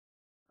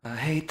I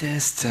hate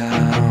this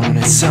town,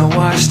 it's so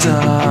washed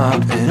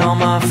up, and all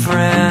my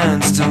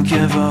friends don't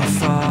give a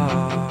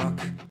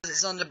fuck.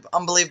 It's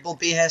unbelievable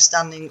be here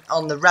standing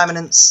on the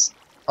remnants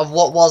of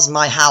what was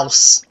my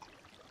house.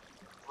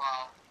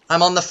 Wow.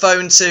 I'm on the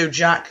phone to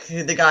Jack,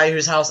 the guy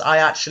whose house I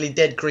actually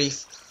did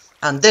grief,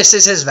 and this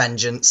is his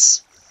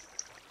vengeance.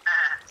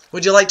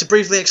 Would you like to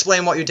briefly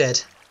explain what you did?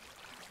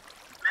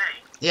 Me?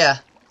 Yeah.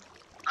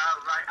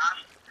 Oh, right.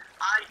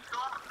 I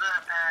thought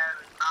that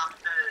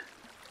after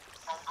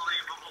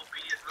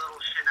UnbelievableB's little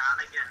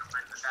shenanigans,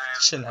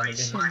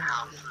 my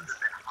house was a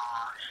bit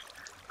harsh.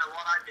 So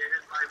what I did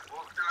is I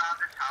walked around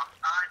his house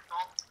and I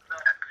thought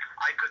that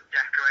I could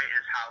decorate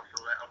his house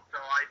a little. So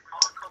I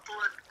put a couple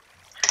of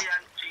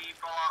TNT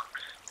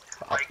blocks,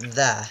 like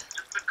There.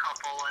 just a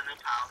couple in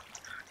his house.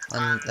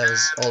 And there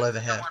was all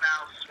over here. Someone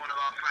else, one of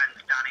our friends,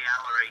 Danny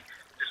Ellery,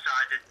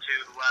 decided to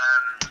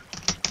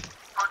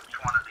punch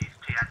one of these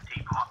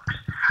TNT blocks.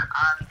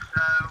 And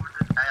so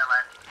the tail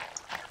ends,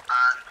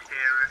 and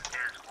here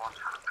is what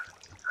happened.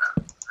 So,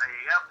 there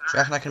you go. Do you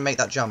reckon I can make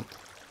that jump?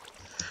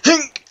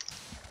 Hink!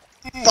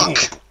 Fuck!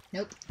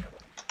 Nope.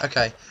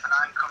 Okay. And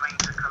I'm coming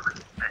to cover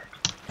it.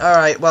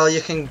 Alright, well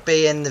you can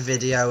be in the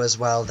video as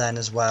well then,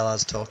 as well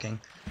as talking.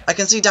 I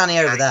can see Danny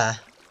over there.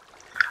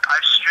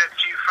 I've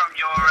stripped you from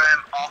your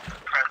off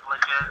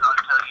privileges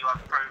until you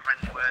have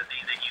proven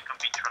worthy that you can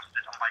be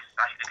trusted on my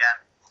site again.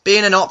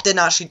 Being an op didn't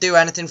actually do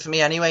anything for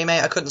me anyway,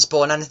 mate. I couldn't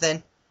spawn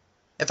anything.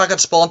 If I could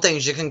spawn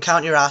things, you can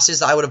count your asses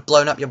that I would have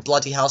blown up your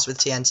bloody house with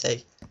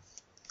TNT.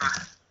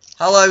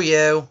 Hello, you.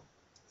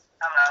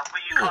 Hello, but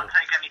you can't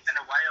take anything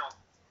away or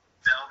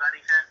build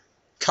anything.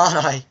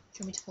 Can't I? Do you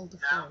want me to hold the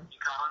No, phone? you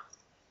can't.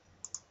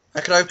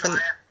 I could open... Try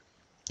it.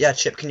 Yeah,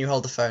 Chip, can you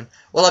hold the phone?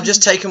 Well, I've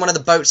just taken one of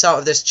the boats out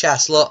of this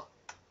chest, look.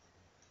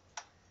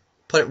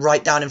 Put it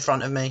right down in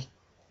front of me.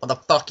 What the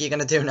fuck are you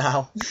gonna do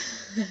now?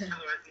 That's what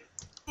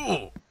I'm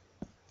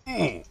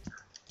gonna do.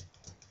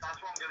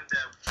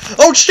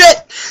 Oh, shit!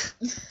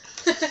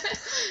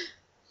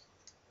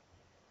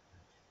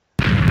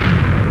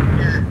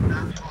 Yeah,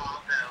 that's what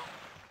I'll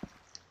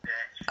do.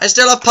 Bitch. I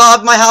still have part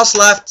of my house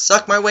left.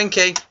 Suck my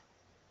winky.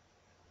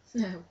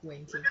 Winky. Look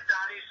at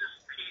Danny's just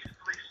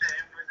peacefully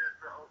sitting with his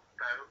little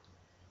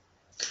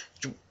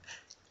boat.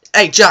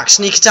 Hey, Jack,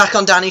 sneak attack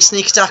on Danny.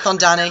 Sneak attack on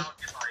Danny.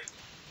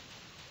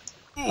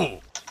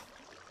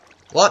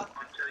 What?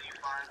 Until you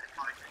find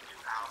a new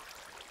house.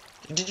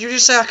 Did you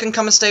just say I can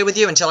come and stay with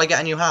you until I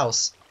get a new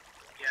house?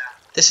 Yeah.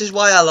 This is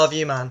why I love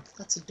you, man.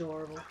 That's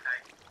adorable. Okay.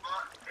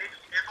 But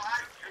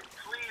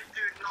please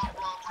do not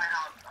blow up my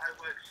house. I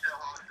worked so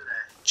hard for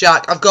this.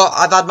 Jack,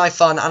 I've had my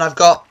fun, and I've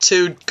got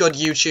 2 good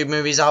YouTube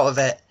movies out of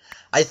it.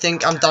 I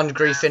think I'm done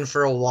griefing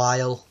for a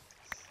while.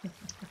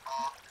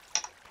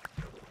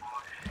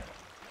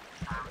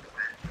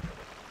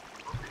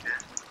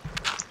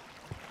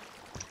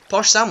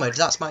 Posh sandwich,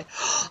 that's my...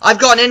 I've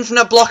got an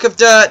infinite block of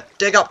dirt.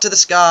 Dig up to the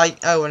sky.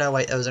 Oh, no,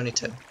 wait, there was only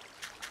 2. There you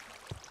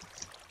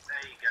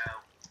go.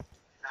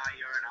 Now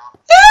you're an op.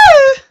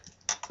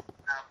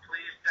 Now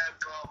please don't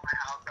blow up my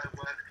house. I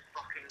worked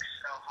fucking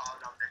so hard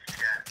on this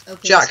shit.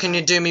 Okay. Jack, can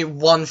you do me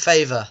one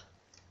favour?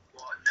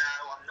 What?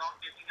 No, I'm not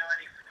giving you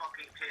any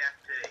fucking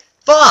TNT.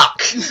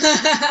 Fuck!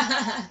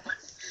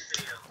 What's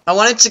the deal? I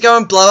wanted to go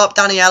and blow up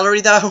Danny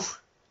Ellery, though. No.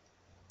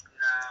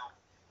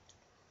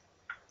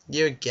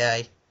 You're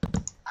gay. I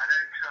don't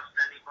trust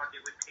anybody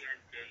with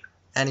TNT.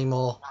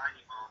 Anymore.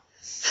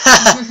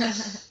 Not anymore.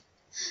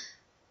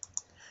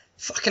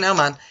 Fucking hell,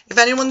 man. If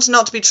anyone's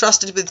not to be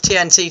trusted with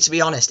TNT, to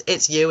be honest,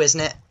 it's you, isn't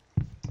it?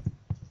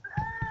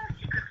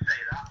 You could say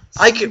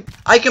that.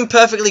 I can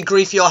perfectly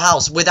grief your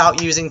house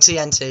without using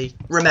TNT.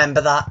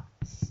 Remember that.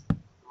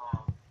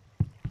 Well,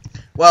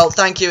 Well,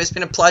 thank you. It's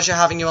been a pleasure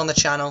having you on the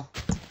channel.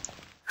 thank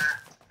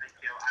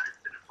you, and it's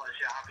been a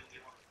pleasure having you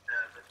on the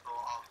server,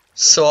 sort of.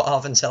 Sort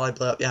of, until I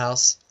blow up your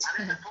house.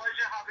 And it's a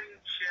pleasure having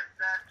Chip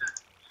there to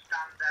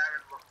stand there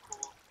and look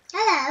cool.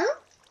 Hello.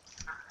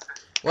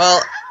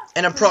 Well,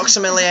 in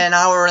approximately an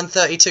hour and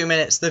 32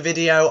 minutes, the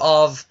video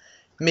of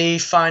me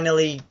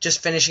finally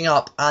just finishing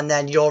up and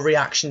then your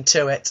reaction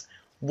to it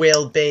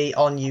will be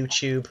on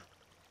YouTube.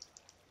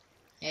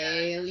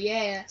 Hell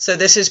yeah. So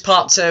this is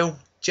part 2.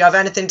 Do you have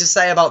anything to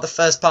say about the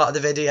first part of the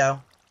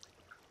video?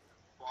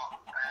 What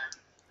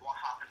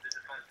happened in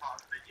the first part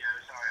of the video?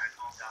 Sorry, I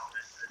calmed down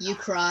this. You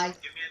cry.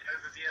 Give me an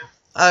overview.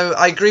 Oh,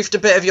 I griefed a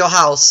bit of your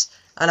house,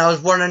 and I was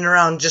running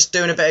around just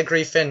doing a bit of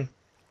griefing.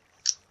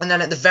 And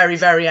then at the very,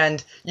 very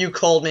end, you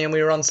called me and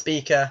we were on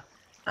speaker.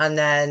 And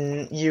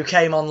then you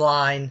came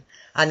online,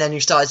 and then you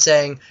started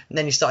saying, and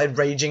then you started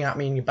raging at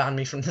me and you banned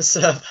me from the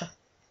server.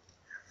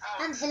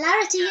 And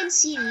hilarity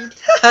ensued.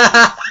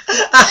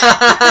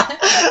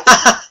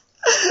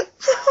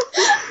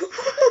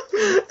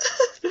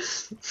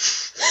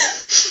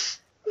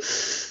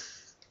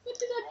 What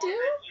did I do?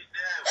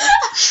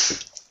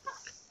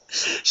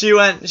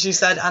 She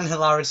said, and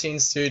hilarity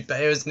ensued,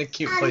 but it was in a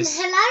cute And voice.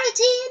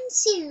 hilarity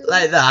ensued.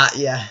 Like that,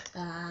 yeah.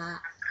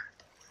 Ah.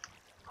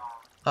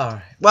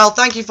 Alright. Well,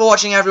 thank you for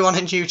watching, everyone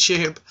on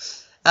YouTube.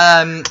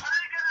 I didn't get to say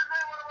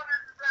what I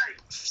wanted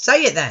to say.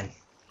 Say it then.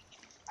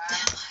 Um,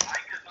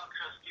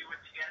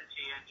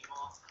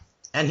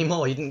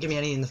 anymore. You didn't give me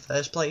any in the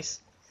first place.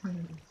 Well,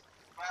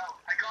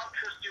 I can't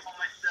trust you on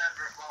my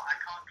server. Well, I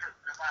can't trust.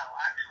 Well,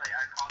 actually,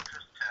 I can't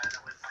trust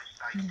Turner with my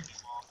site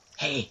anymore.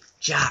 Hey,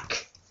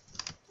 Jack.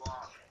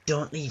 What?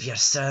 Don't leave your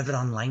server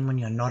online when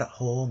you're not at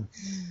home.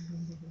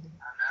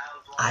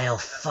 I'll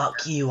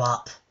fuck you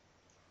up.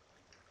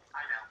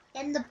 I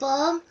know. In the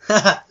bum.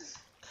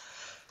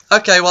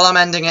 Okay, well I'm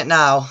ending it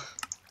now.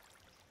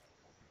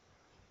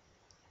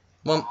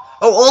 Well,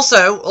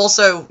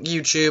 also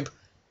YouTube,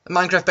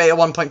 Minecraft Beta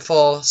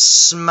 1.4,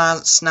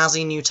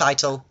 snazzy new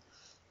title.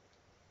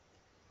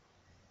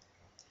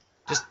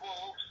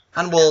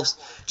 And Wolves.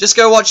 Just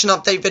go watch an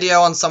update video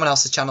on someone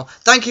else's channel.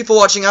 Thank you for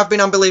watching. I've been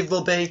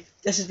UnbelievableB.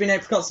 This has been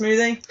Apricot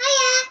Smoothie.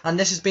 Hiya. And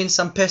this has been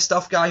some pissed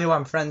off guy who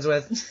I'm friends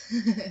with.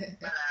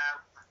 Hello.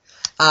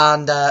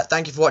 And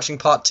thank you for watching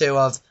part 2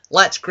 of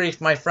Let's Grief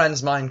My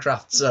Friend's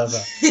Minecraft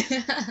server.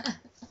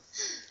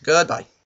 Goodbye.